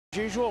As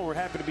usual, we're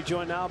happy to be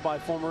joined now by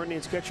former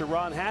Indians catcher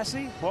Ron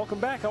Hassey. Welcome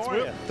back. How are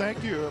you?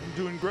 Thank you. I'm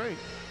doing great.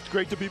 It's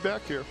great to be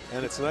back here.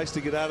 And it's nice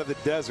to get out of the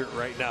desert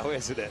right now,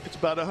 isn't it? It's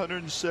about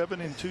 107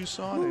 in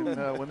Tucson,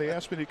 and when they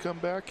asked me to come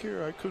back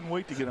here, I couldn't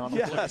wait to get on the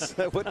plane. Yes.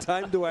 What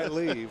time do I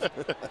leave?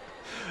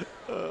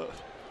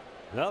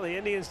 Well, the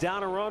Indians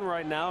down a run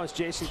right now as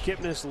Jason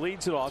Kipnis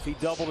leads it off. He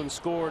doubled and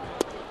scored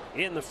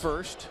in the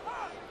first.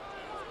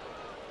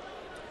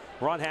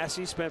 Ron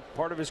Hassey spent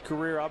part of his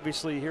career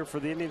obviously here for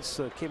the Indians.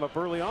 Came up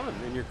early on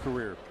in your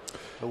career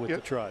with the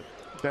Tribe.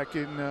 Back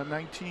in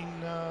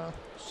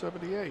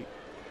 1978.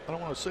 I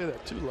don't want to say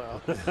that too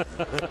loud.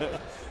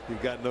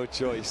 You've got no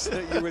choice.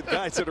 You're with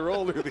guys that are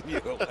older than you,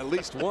 at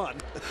least one.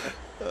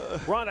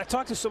 Ron, I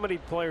talked to so many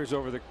players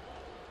over the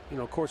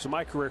course of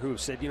my career who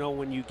have said,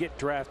 when you get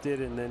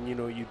drafted and then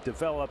you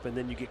develop and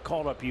then you get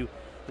called up, in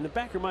the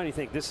back of your mind you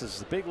think, this is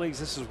the big leagues,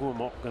 this is where I'm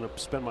going to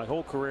spend my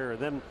whole career, and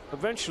then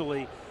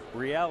eventually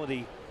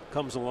reality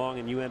comes along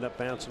and you end up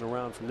bouncing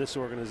around from this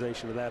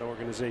organization to that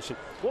organization.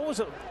 What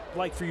was it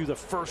like for you the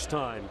first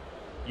time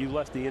you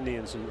left the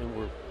Indians and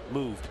were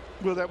moved?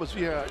 Well, that was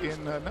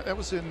that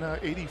was in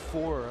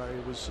 '84.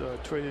 I was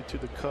traded to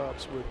the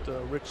Cubs with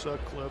Rick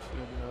Sutcliffe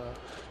and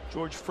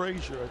George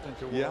Frazier, I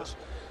think it was.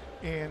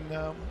 And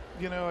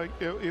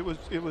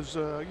it was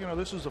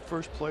this was the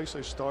first place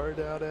I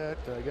started out at.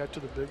 I got to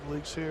the big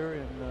leagues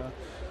here,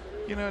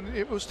 and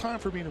it was time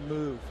for me to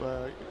move.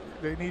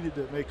 They needed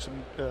to make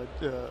some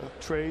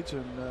trades,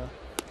 and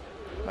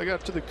I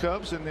got to the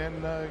Cubs, and then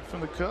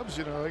from the Cubs,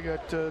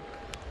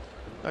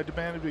 I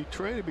demanded to be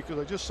traded because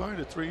I just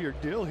signed a 3-year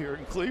deal here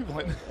in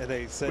Cleveland. And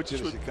they sent you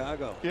to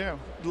Chicago. Yeah,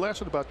 it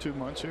lasted about 2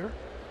 months here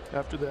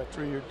after that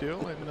 3-year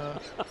deal, and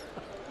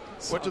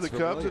went to the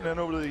Cubs and then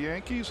over to the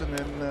Yankees, and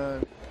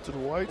then to the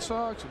White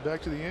Sox, and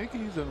back to the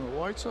Yankees, and the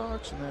White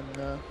Sox, and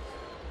then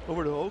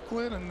over to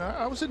Oakland, and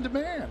I was in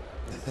demand.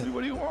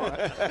 What do you want?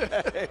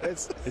 And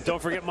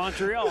don't forget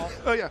Montreal.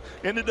 Oh yeah,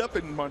 ended up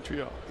in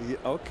Montreal. Yeah,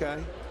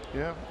 okay.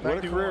 Yeah. What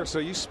a career. So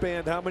you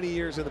spanned how many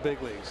years in the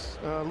big leagues?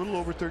 A little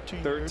over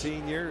 13 years.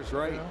 13 years,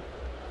 right. Yeah.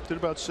 Did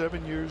about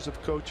 7 years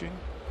of coaching.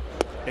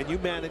 And you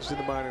managed in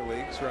the minor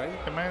leagues, right?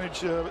 I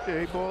managed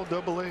A-ball,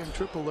 AA, and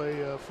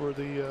AAA for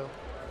the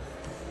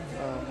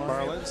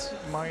Marlins?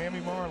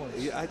 Miami Marlins.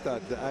 Yeah, I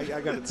thought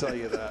I got to tell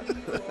you that.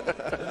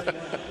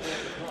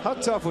 How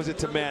tough was it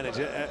to manage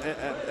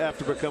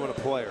after becoming a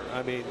player?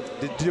 I mean,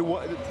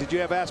 did you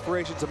have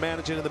aspirations of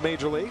managing in the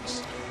major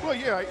leagues? Well,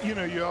 yeah,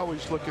 you're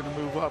always looking to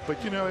move up,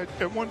 but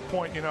at one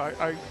point,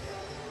 I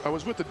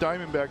was with the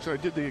Diamondbacks, and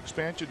I did the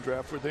expansion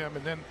draft for them,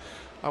 and then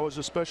I was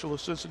a special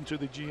assistant to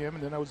the GM,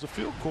 and then I was the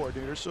field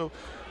coordinator. So,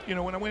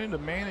 when I went into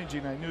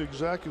managing, I knew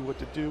exactly what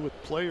to do with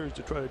players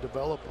to try to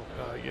develop them.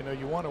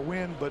 You want to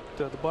win, but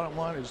the bottom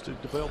line is to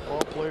develop all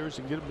players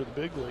and get them to the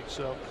big league.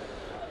 So,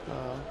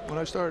 when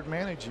I started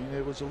managing,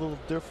 it was a little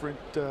different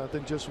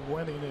than just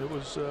winning. It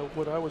was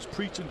what I was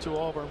preaching to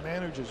all of our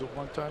managers at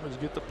one time is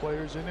get the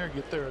players in there,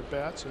 get their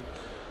at-bats, and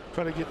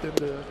try to get them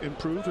to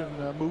improve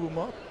and move them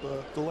up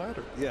the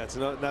ladder. Yeah, it's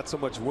not so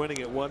much winning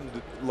at one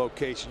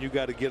location. You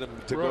got to get them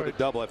to go to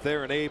double. If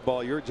they're an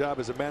A-ball, your job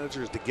as a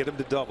manager is to get them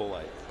to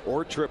AA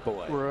or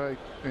AAA. Right,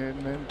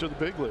 and then to the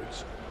big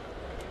leagues.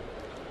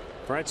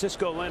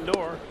 Francisco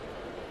Lindor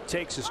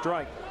takes a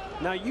strike.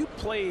 Now, you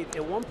played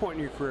at one point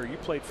in your career, you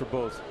played for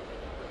both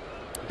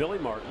Billy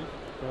Martin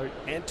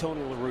and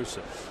Tony La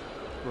Russa.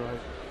 Right.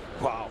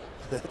 Wow,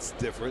 that's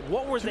different.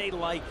 What were they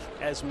like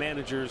as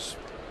managers?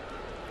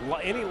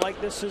 Any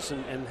likenesses,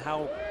 and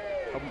how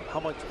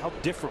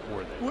different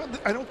were they? Well,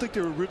 I don't think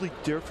they were really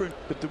different,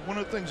 but one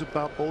of the things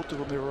about both of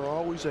them, they were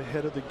always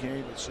ahead of the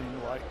game, it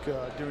seemed like,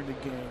 during the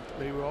game.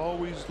 They were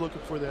always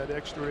looking for that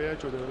extra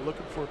edge, or they were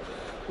looking for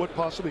what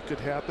possibly could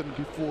happen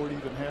before it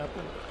even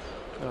happened.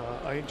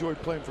 I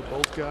enjoyed playing for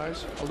both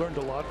guys. I learned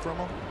a lot from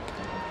them.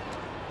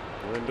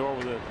 Lindor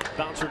with a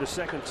bouncer to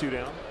second, 2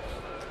 down.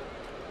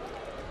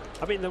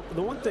 I mean, the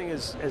one thing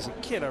is, as a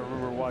kid, I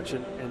remember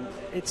watching, and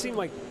it seemed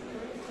like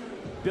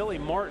Billy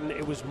Martin,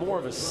 it was more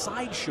of a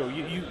sideshow.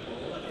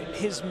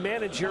 His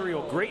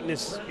managerial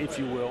greatness, if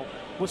you will,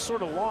 was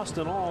sort of lost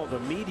in all the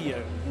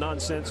media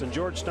nonsense and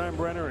George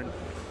Steinbrenner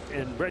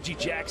and Reggie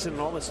Jackson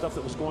and all that stuff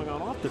that was going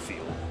on off the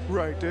field.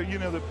 Right. The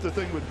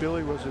thing with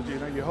Billy was that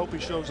you hope he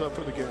shows up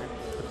for the game.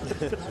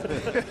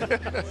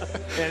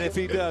 And if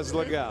he does,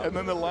 look out. And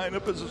then the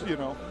lineup is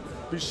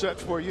be set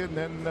for you, and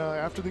then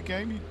after the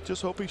game, you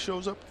just hope he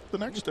shows up the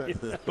next day.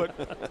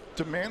 But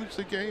to manage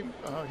the game,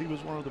 he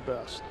was one of the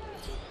best.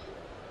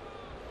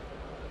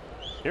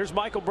 Here's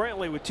Michael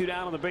Brantley with 2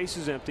 down on the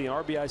bases empty.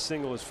 RBI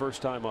single his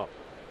first time up.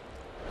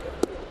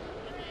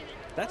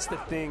 That's the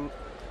thing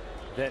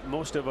that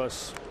most of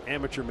us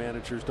amateur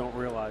managers don't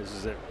realize,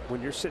 is that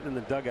when you're sitting in the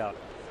dugout,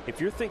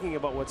 if you're thinking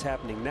about what's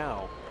happening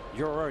now,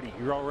 you're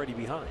already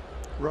behind.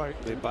 Right.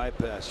 They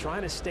bypass.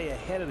 Trying to stay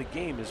ahead of the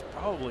game is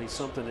probably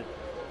something that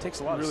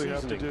takes a lot of seasoning.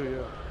 Really have to do,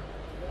 yeah.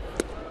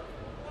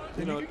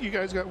 You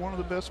guys got one of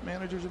the best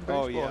managers in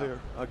baseball here.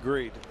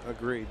 Agreed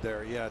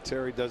there. Yeah,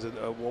 Terry does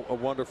a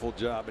wonderful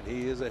job, and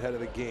he is ahead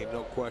of the game,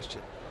 no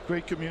question.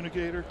 great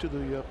communicator to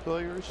the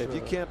players. If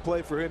you can't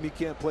play for him, you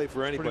can't play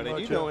for anybody. And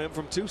you know him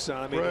from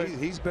Tucson. I mean, right.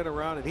 he's been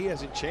around and he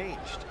hasn't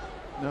changed.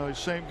 No, he's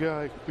the same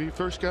guy.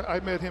 I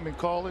met him in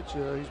college.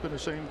 He's been the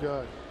same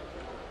guy.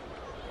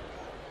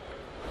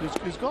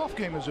 His golf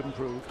game has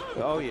improved.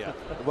 Oh yeah.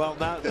 Well,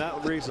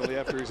 not recently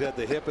after he's had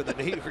the hip and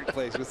the knee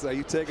replacements. Are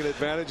you taking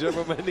advantage of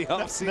him in the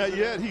offseason? Not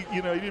yet. He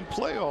didn't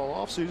play all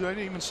offseason. I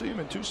didn't even see him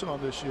in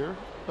Tucson this year.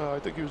 I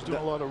think he was doing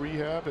a lot of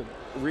rehab and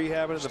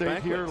rehabbing in the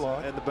banquet here a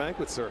lot. and the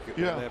banquet circuit.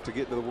 Yeah. After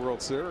getting to the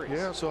World Series.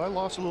 Yeah. So I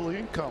lost a little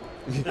income.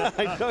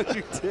 I know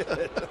you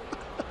did.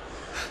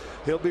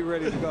 He'll be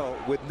ready to go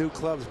with new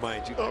clubs,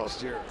 mind you,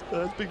 next year.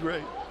 That'd be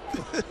great.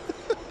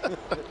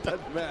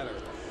 Doesn't matter.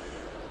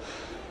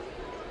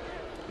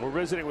 We're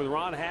visiting with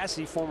Ron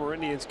Hassey, former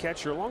Indians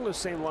catcher. Along those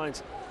same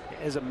lines,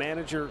 as a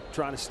manager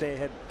trying to stay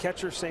ahead,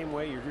 catcher same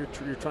way.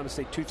 You're trying to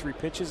stay 2-3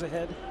 pitches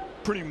ahead.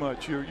 Pretty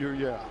much.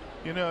 Yeah.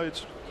 You know,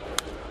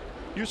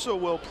 you're so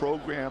well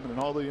programmed and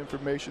all the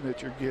information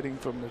that you're getting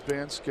from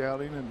advanced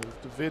scouting and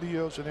the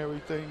videos and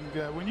everything.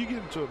 When you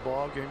get into a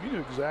ball game, you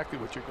know exactly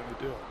what you're going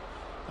to do.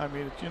 I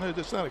mean, you know,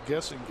 it's not a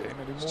guessing game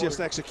anymore. It's just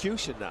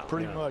execution now.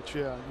 Pretty much,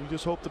 yeah. You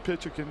just hope the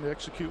pitcher can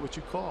execute what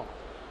you call.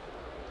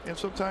 And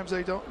sometimes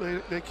they don't.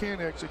 They can't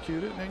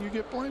execute it, and then you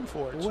get blamed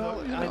for it. Well,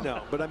 so, you know. I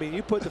know, but I mean,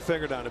 you put the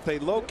finger down. If they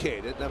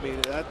locate it, I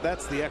mean,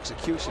 that's the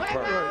execution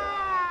part.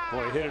 Right.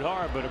 Boy, he hit it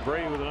hard, but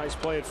Brady with a nice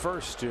play at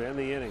first to end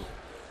the inning.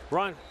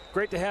 Ron,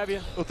 great to have you.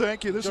 Well,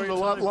 thank you. This is a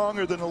lot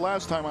longer than the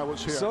last time I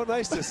was here. So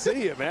nice to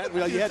see you, man.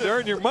 Well, you had to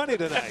earn your money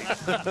tonight.